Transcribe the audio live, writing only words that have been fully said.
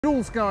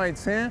Joolz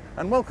Guides here,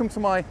 and welcome to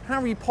my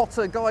Harry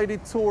Potter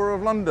guided tour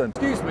of London.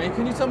 Excuse me,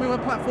 can you tell me where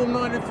platform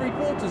 9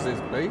 3/4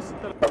 is, please?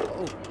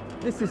 Oh,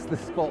 this is the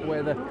spot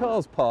where the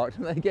car's parked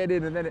and they get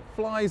in and then it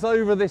flies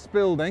over this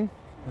building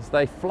as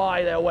they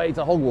fly their way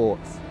to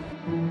Hogwarts.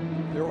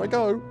 Here I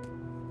go.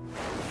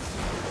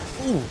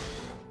 Ooh.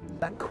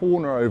 That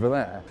corner over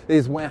there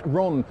is where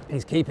Ron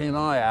is keeping an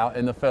eye out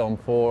in the film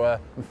for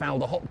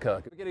Falda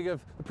Hopkirk. The beginning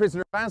of The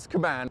Prisoner of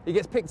Azkaban, he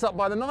gets picked up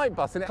by the night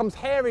bus and it comes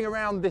herring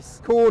around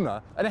this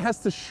corner and it has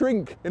to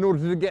shrink in order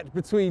to get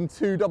between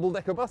two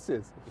double-decker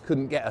buses. You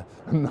couldn't get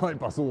a night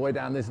bus all the way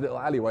down this little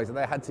alleyway, so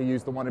they had to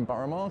use the one in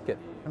Borough Market.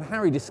 And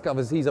Harry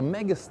discovers he's a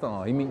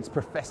megastar. He meets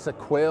Professor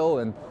Quill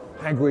and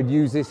Hagrid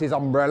uses his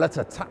umbrella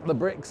to tap the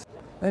bricks.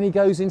 Then he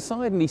goes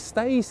inside and he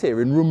stays here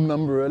in room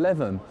number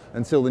 11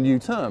 until the new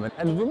term.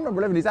 And room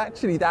number 11 is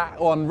actually that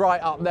one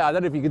right up there. I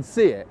don't know if you can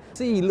see it.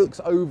 See, he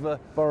looks over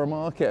Borough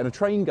Market and a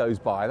train goes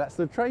by. That's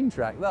the train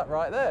track, that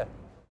right there.